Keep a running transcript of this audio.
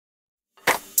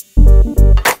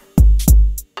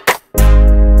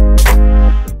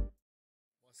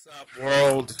Up,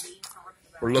 world?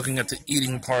 We're looking at the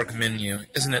Eating Park menu.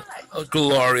 Isn't it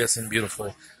glorious and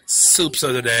beautiful? Soups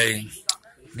of the day.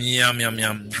 Yum, yum,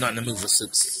 yum. Not in the mood for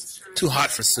soups. Too hot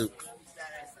for soup.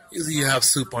 Usually you have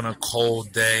soup on a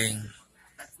cold day.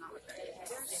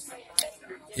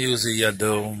 Usually you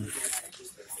do.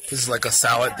 This is like a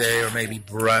salad day or maybe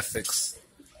breakfast.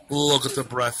 Look at the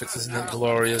breakfast. Isn't it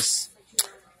glorious?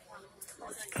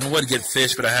 I would get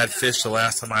fish, but I had fish the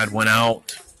last time I went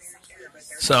out.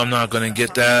 So I'm not going to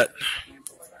get that.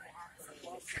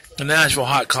 The Nashville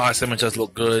hot cod sandwiches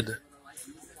look good.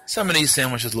 Some of these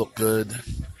sandwiches look good.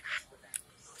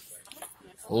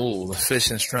 Oh, the fish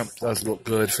and shrimp does look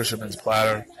good. Fisherman's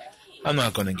platter. I'm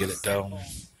not going to get it though.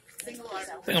 I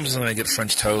think I'm just going to get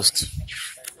French toast.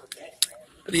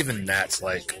 But even that's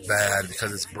like bad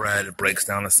because it's bread. It breaks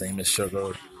down the same as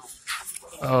sugar.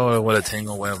 Oh, what a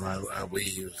tangle web I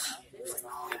weave.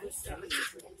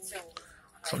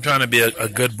 So I'm trying to be a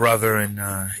good brother and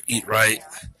eat right,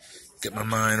 get my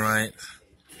mind right.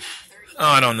 Oh,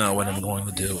 I don't know what I'm going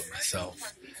to do with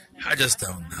myself. I just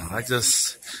don't know.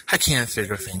 I can't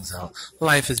figure things out.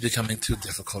 Life is becoming too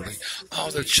difficult. All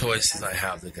the choices I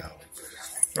have to go.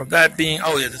 Or that being,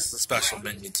 oh yeah, this is a special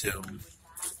menu too.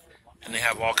 And they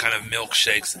have all kind of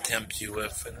milkshakes to tempt you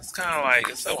with. And it's kind of like,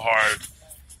 it's so hard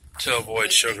to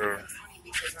avoid sugar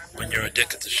when you're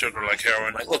addicted to sugar like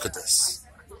heroin. Like, look at this.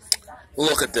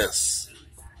 Look at this.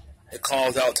 It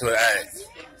calls out to an egg.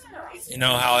 You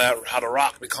know how the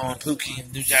Rock be calling Pookie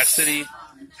in New Jack City?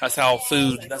 That's how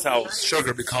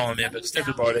sugar be calling me. But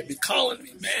Snicker Bar, they be calling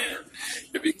me, man.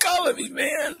 They be calling me,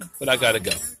 man. But I gotta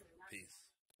go.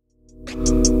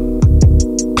 Peace.